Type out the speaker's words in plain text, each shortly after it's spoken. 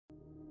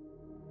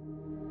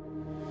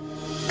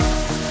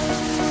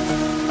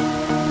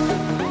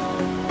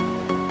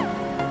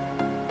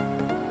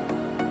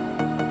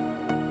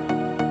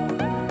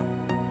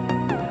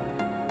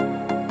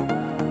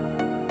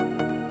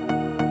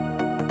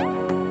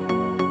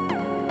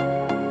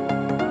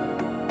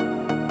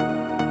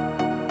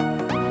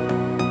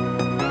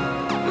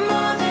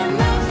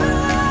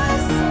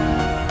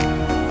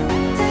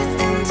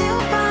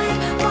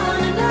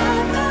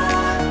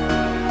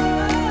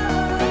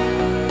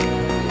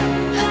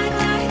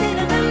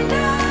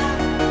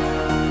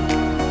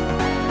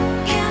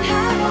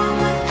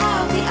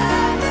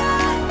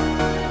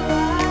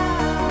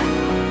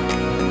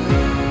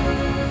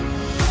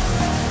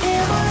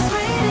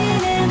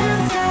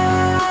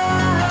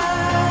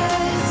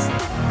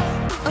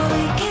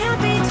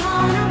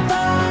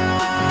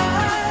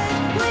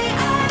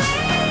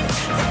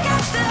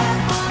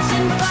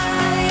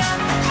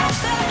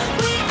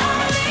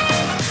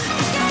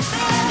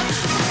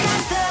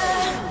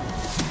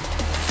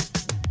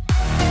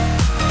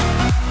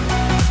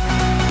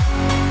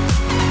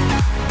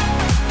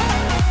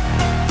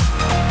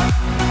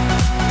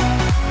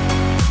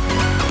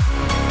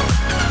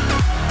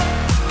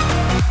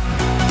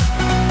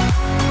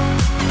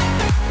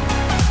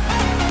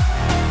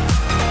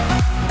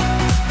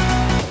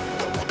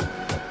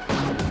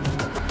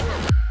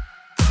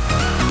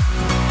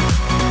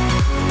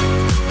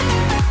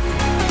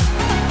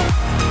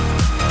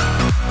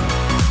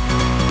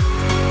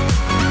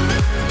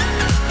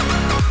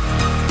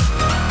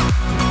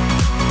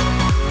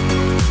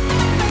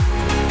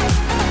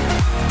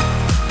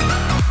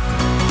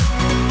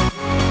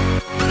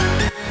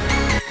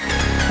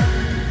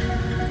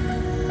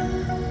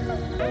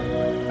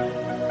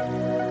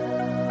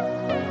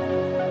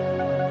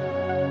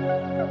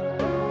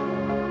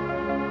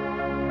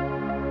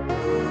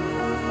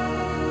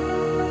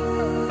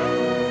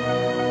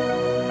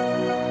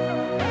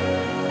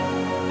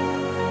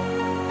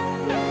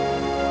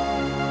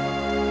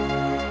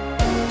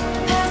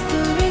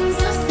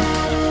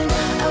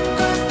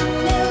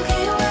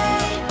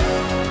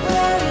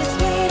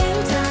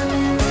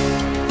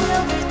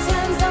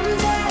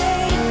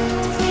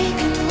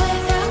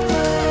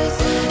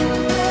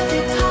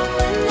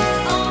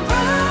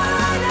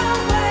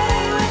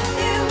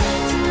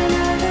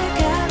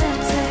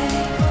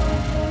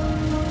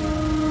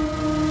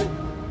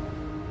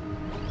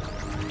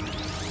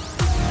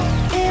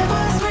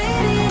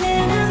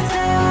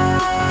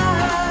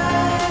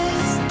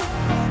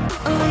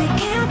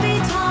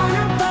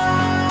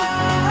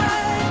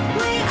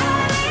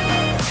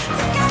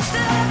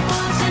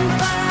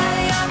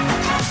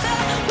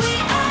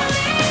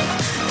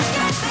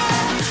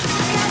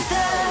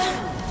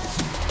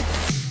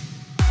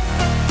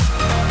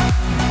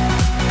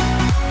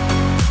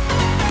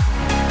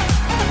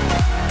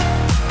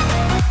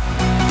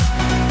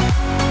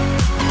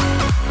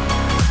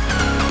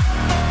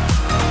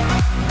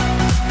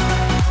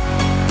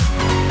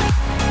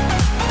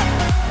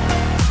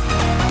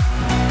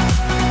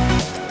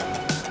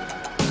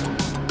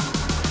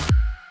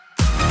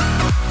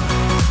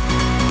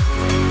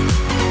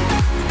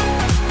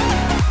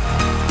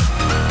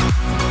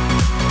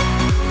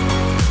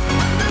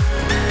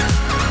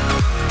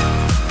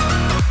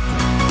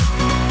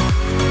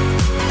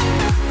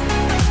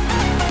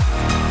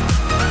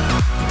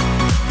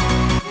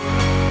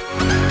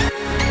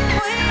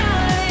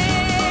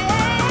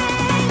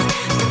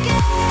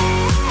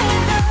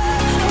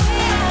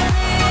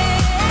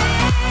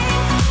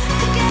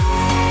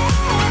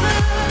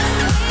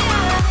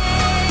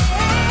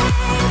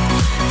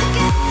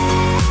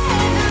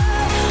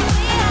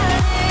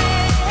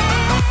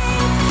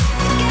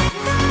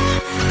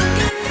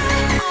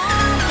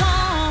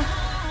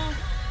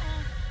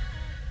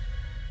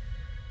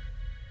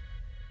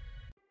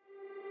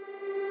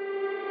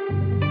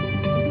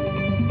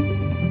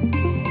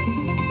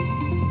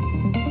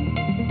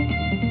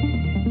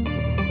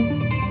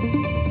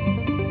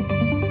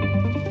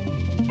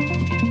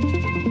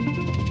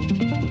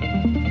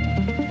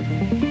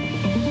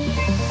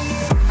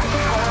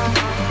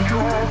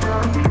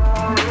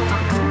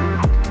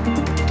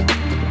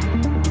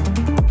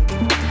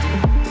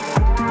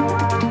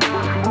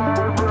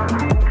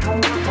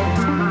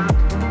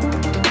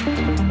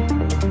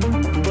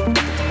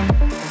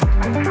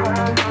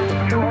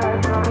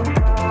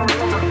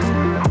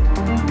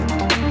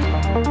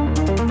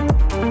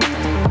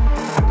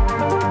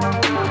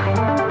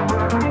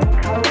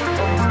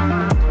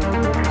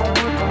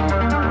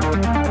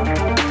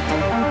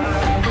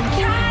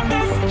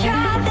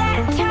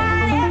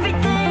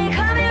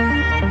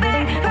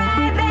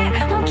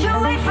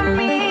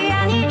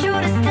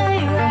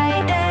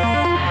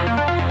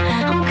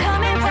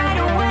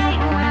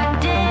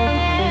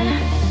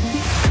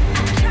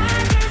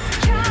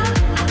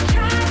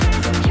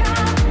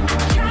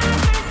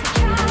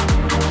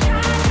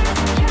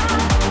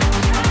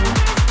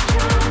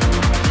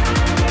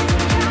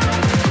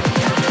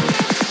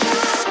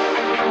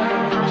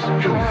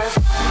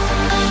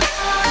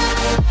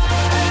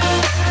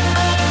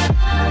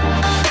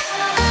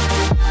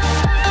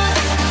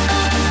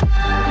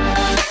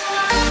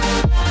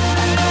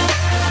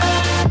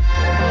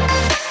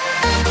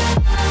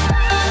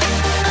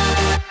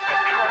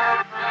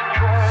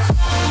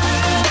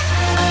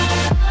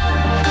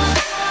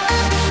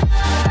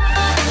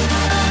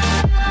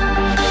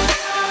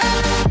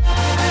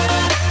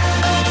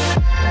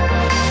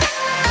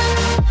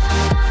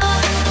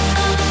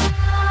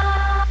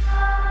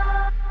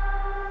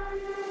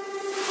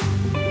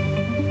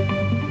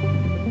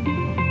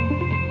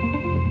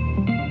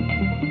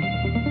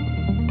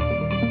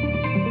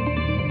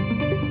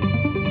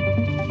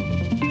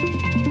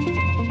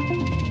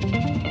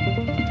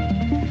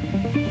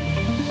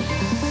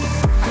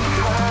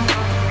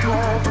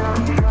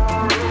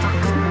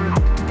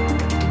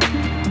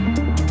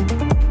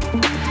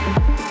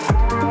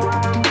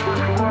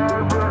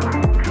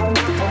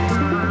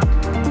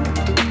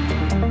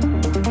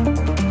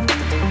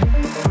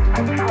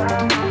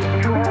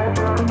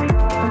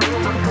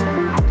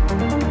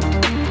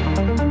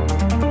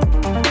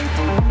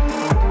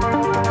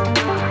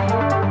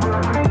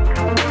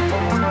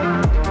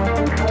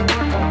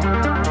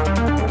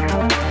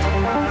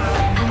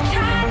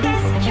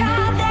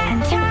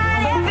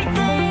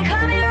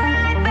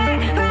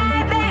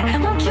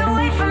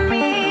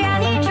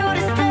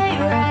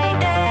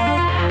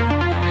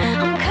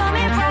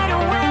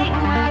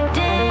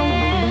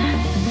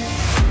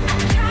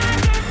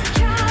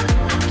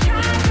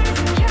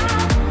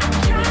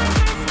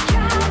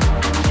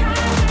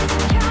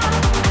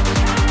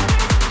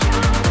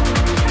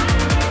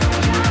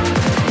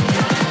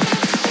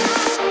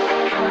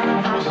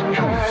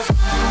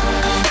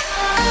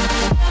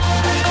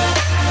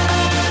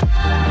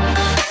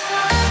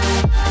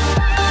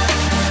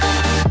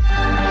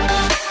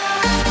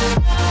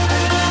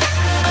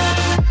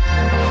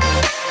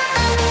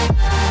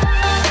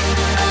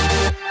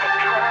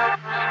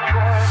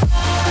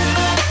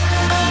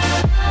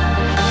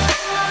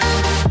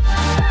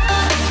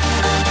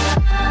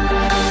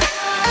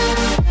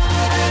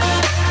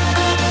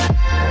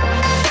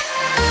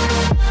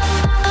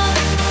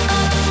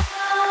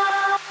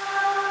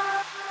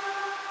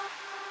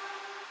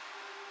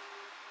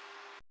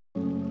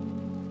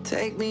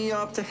Take me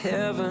up to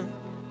heaven.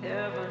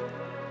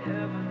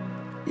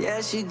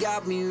 Yeah, she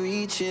got me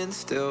reaching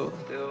still.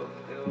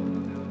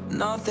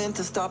 Nothing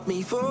to stop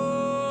me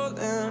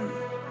falling.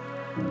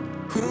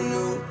 Who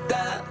knew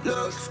that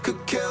looks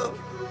could kill?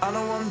 I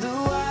don't wonder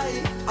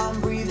why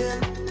I'm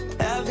breathing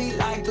heavy,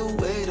 like the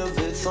weight of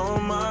it's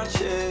on my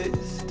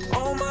chest.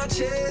 On my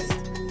chest,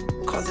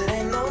 cause it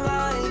ain't no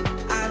lie.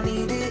 I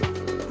need it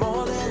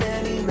more than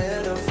any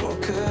metaphor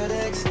could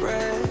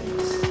express.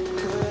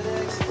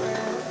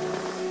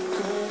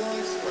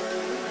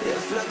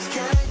 If looks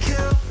can't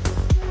kill,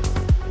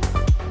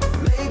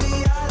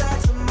 maybe I'll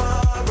die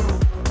tomorrow,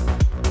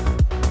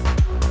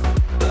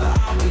 but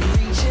I'll be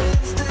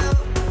reaching still,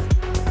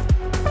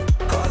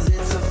 cause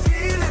it's a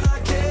feeling I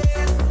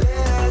can't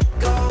let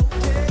go.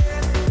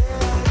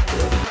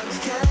 If looks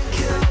can't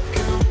kill,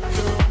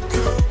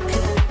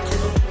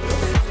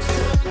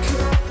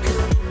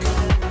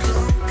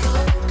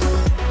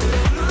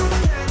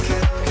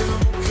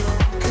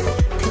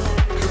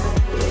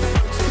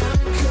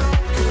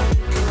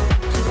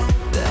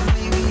 then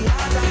maybe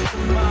I'll die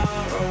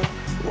tomorrow.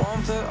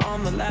 One foot on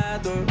the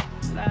ladder.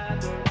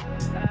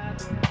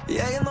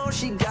 Yeah, you know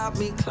she got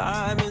me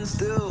climbing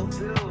still.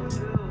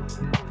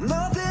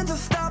 Nothing to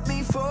stop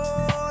me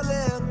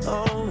falling.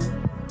 Oh,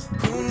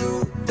 who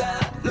knew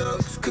that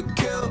looks could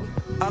kill?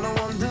 I don't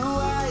wonder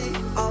why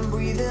I'm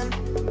breathing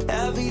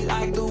heavy,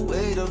 like the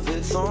weight of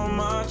it's on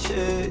my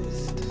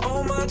chest.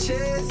 On my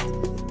chest,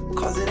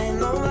 cause it ain't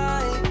no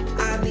lie.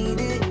 I need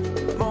it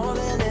more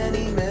than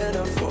any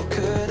metaphor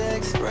could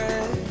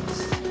express.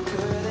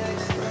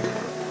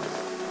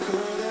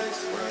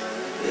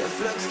 If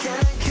looks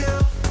can't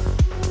kill,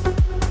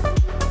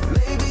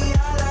 maybe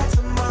I'll die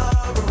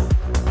tomorrow,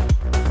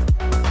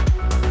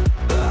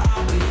 but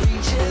I'll be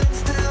reaching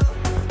still,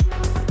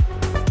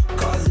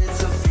 cause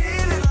it's a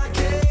feeling I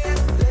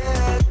can't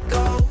let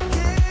go.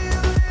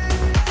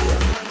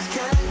 If looks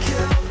can't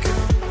kill,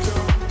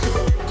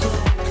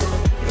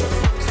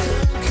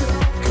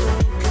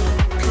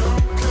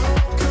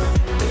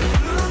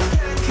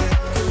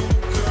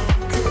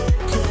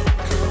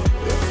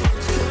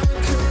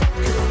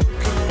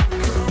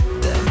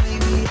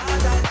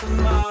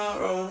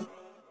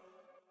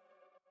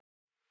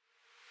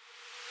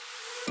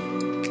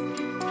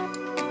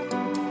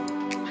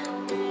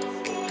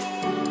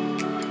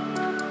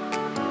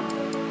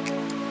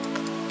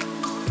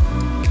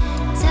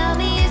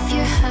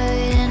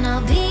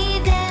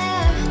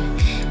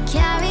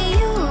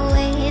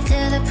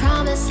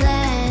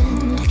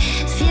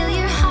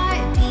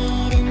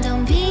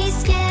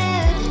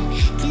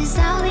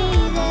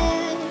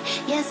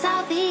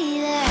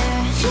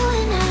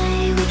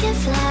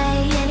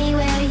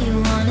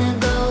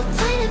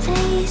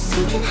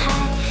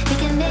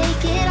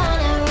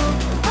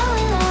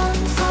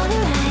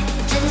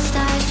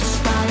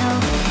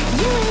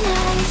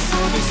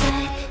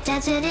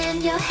 dancing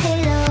in your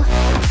halo.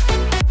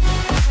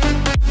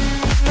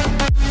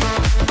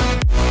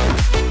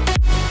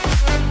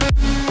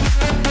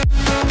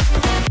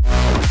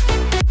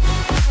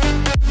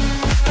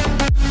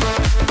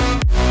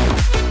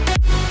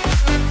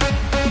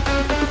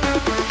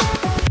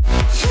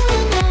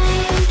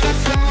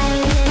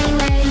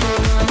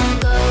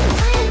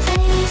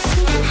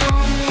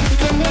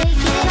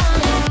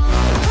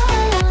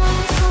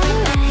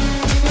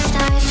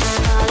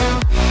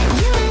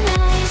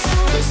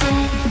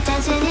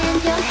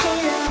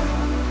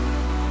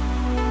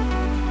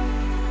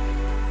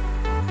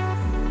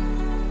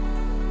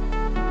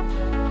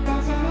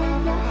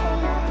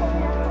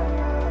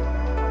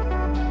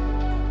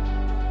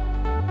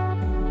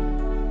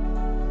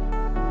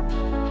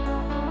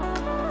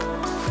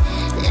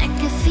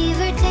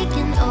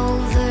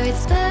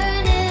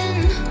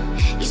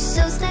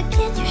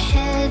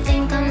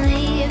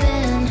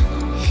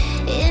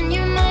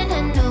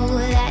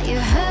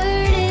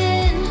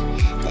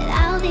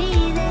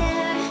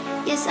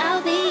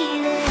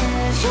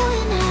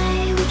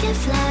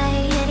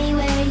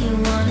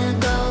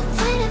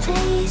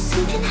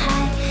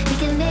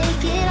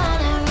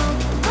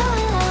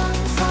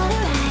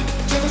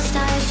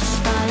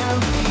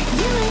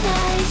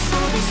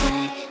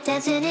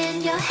 Dancing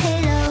in your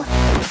halo.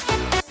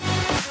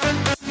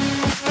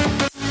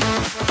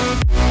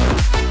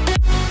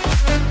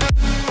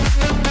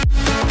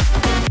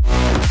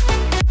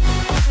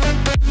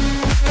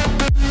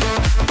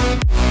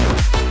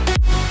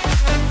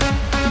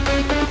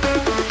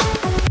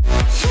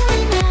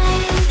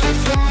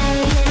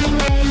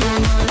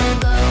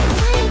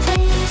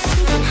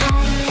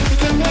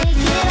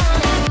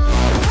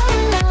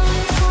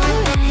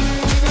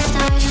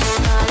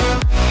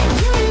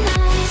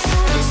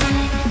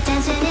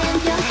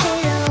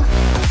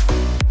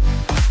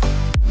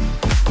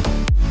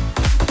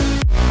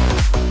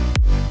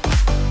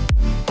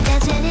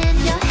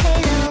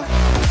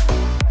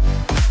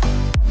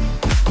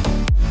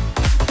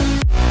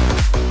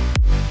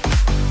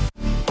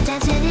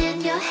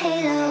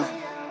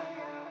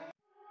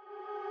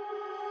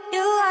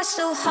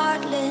 So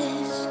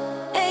heartless,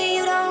 and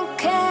you don't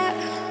care.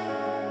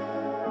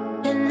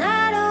 And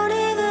I don't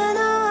even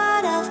know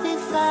what I've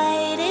been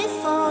fighting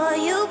for.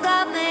 You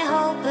got me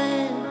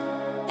hoping,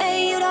 and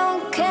you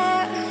don't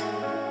care.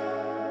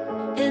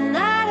 And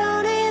I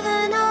don't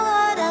even know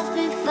what I've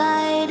been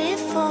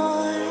fighting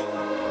for.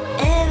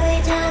 Every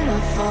time I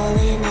fall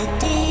in the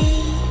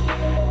deep,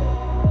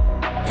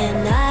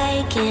 and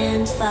I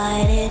can't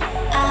fight it,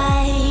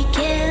 I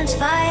can't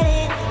fight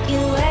it. You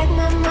wreck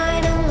my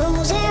mind, I'm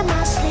losing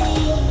my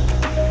sleep.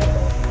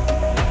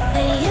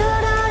 And you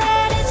know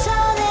that it's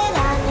all that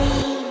I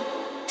need,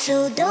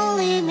 so don't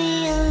leave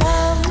me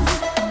alone.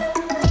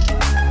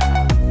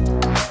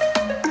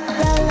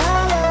 La la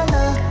la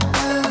la,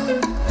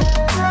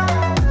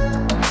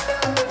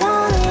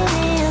 don't leave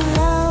me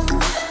alone.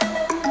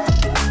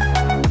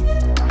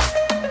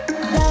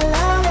 La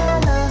la la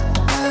la,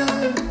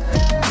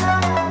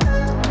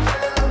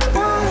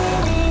 don't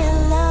leave me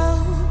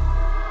alone.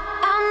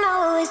 I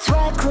know it's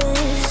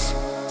reckless,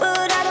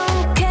 but I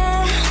don't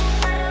care.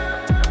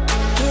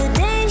 You're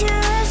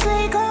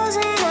dangerously close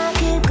and I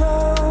keep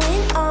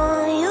going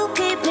on. You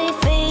keep me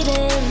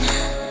fading,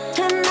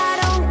 and I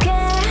don't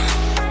care.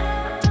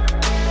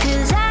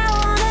 'Cause I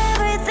want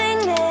everything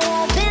that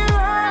I've been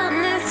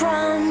running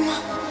from.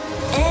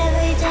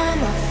 Every time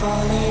I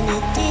fall in the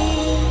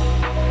deep,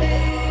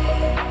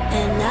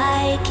 and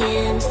I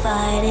can't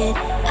fight it,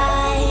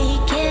 I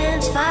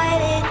can't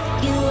fight it.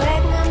 You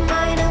wreck my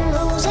mind, I'm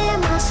losing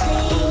my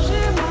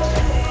sleep.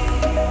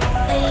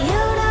 And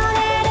you know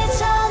that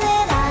it's all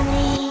that I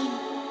need,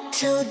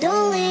 so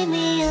don't leave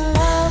me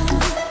alone.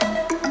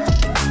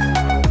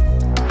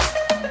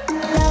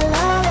 La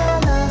la la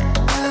la,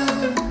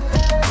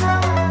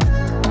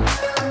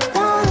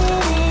 don't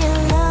leave me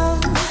alone.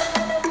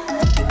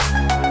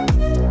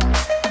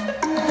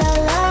 La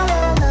la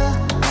la la,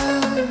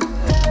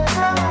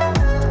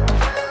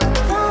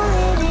 don't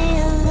leave me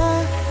alone.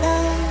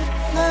 La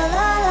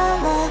la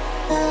la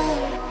la,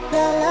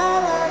 la la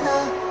la la, don't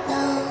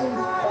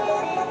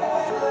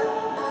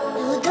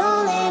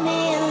leave me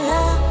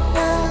alone.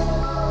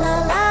 La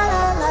la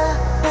la la,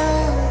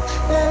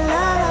 la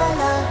la la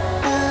la,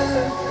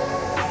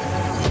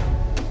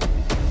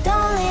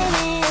 don't leave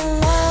me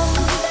alone.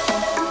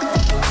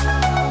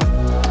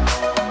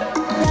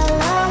 La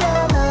la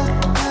la la,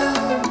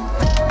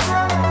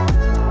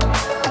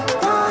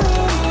 don't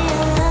leave me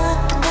alone.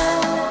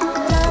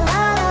 La la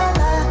la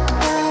la,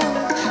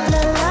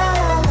 la la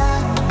la la,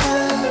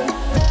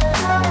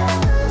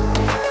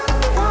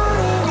 don't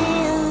leave me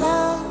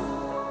alone.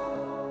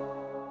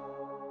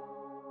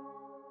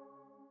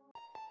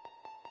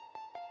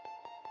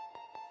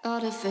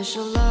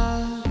 Artificial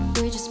love,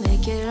 we just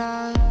make it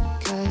up.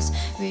 'Cause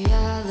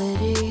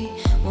reality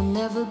will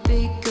never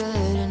be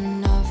good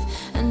enough.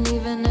 And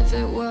even if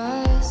it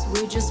was,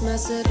 we just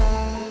mess it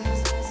up.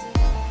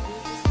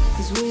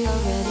 'Cause we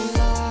already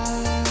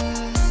lost,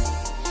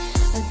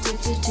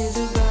 addicted to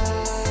the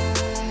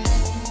rush.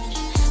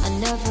 I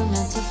never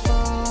meant to fall.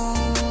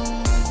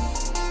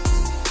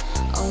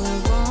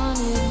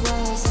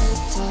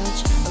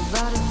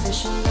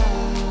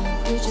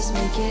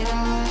 make it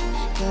up,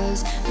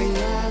 'cause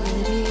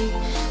reality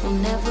will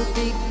never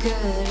be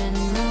good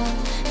enough.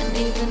 And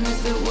even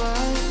if it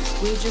was,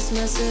 we just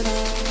mess it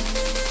up.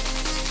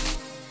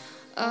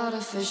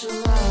 Artificial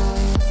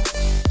love.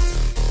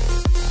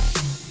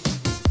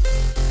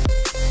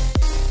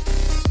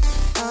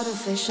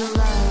 Artificial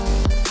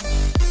love.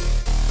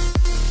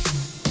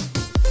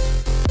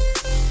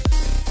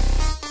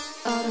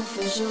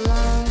 Artificial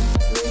love.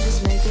 We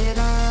just make it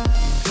up,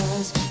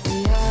 'cause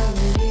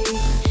reality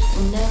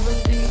will never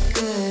be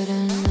good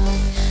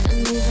enough.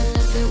 And even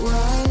if it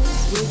was,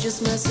 we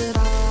just mess it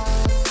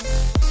up,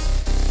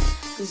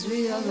 'cause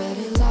we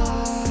already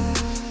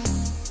lost.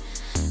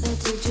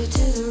 Addicted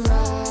to the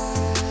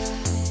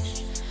rush.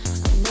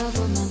 I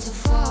never meant to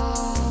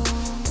fall.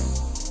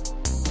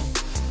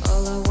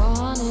 All I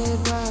wanted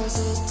was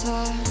a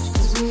touch,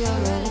 'cause we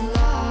already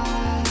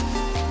lost.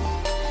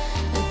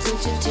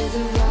 Addicted to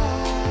the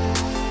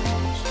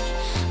rush.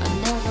 I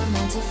never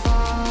meant to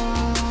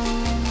fall.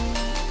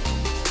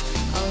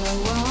 All I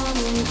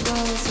wanted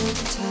was a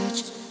touch.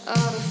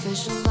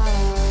 Artificial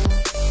love.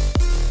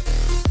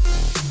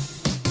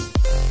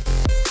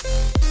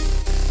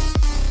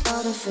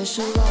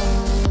 Artificial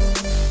love.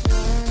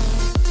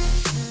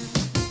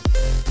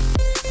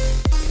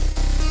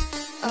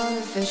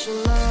 Artificial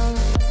love.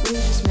 We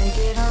just make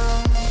it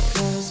up,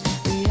 'cause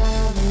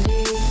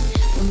reality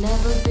will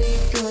never be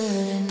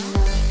good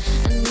enough.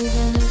 And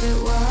even if it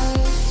was,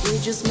 we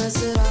just mess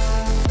it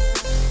up.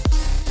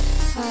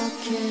 How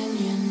can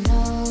you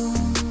know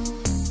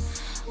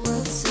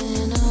what's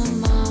in our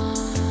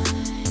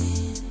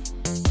mind,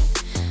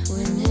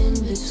 when in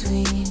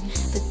between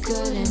the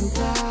good and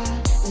bad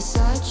there's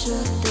such a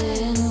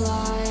thin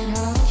line?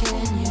 How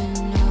can you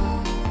know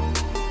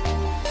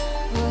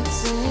what's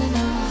in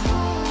our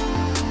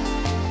heart,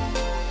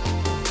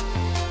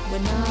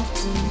 when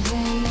often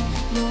hate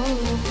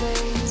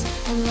motivates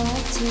and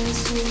love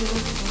tears you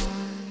apart?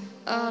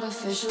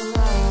 Artificial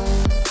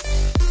love.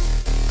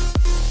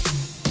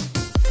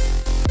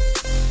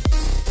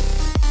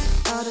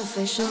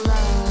 Artificial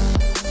love.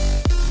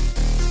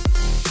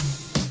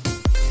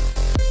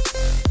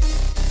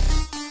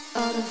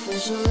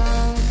 Artificial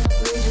love.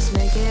 We just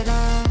make it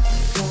up,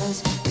 'cause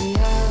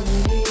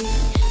reality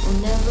will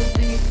never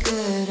be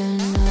good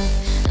enough.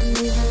 And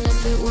even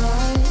if it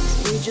was,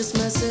 we just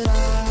mess it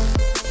up.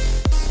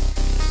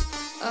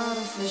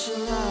 Artificial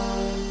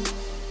love.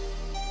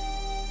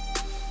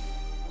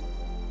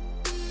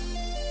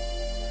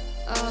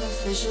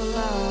 Artificial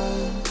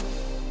love.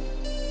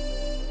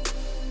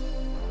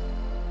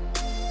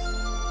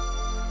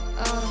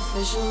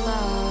 Artificial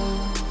love.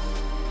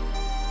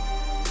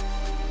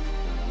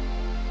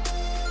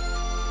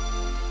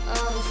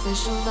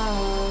 Artificial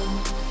love.